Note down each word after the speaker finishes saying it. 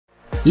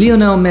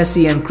Lionel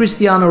Messi and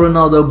Cristiano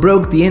Ronaldo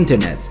broke the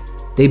internet.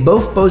 They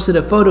both posted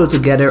a photo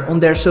together on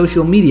their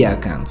social media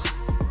accounts.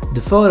 The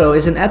photo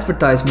is an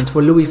advertisement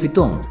for Louis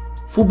Vuitton.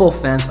 Football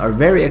fans are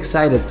very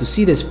excited to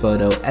see this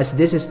photo, as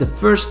this is the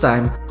first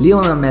time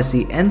Lionel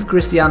Messi and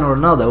Cristiano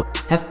Ronaldo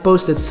have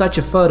posted such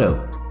a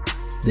photo.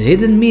 The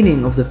hidden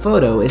meaning of the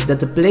photo is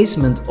that the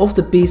placement of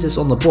the pieces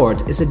on the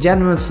board is a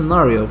genuine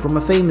scenario from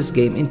a famous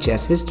game in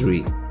chess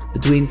history,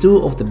 between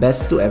two of the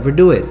best to ever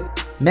do it,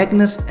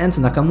 Magnus and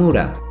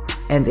Nakamura,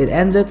 and it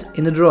ended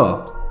in a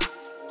draw.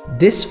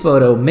 This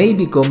photo may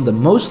become the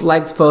most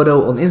liked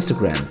photo on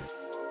Instagram.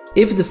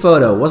 If the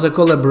photo was a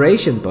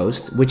collaboration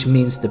post, which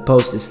means the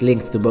post is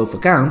linked to both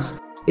accounts,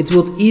 it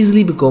would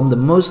easily become the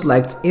most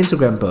liked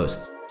Instagram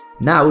post.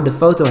 Now the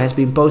photo has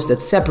been posted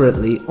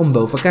separately on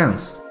both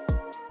accounts.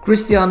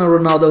 Cristiano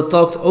Ronaldo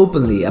talked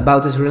openly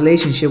about his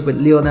relationship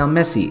with Lionel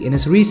Messi in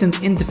his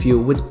recent interview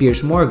with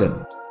Piers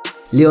Morgan.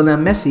 Lionel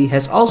Messi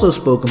has also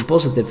spoken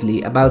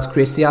positively about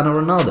Cristiano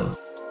Ronaldo.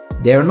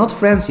 They are not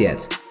friends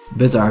yet,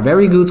 but are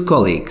very good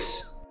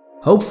colleagues.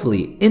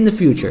 Hopefully, in the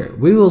future,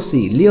 we will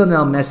see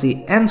Lionel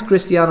Messi and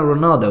Cristiano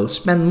Ronaldo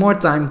spend more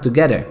time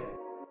together.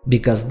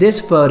 Because this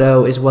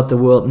photo is what the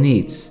world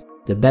needs.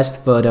 The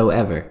best photo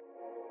ever.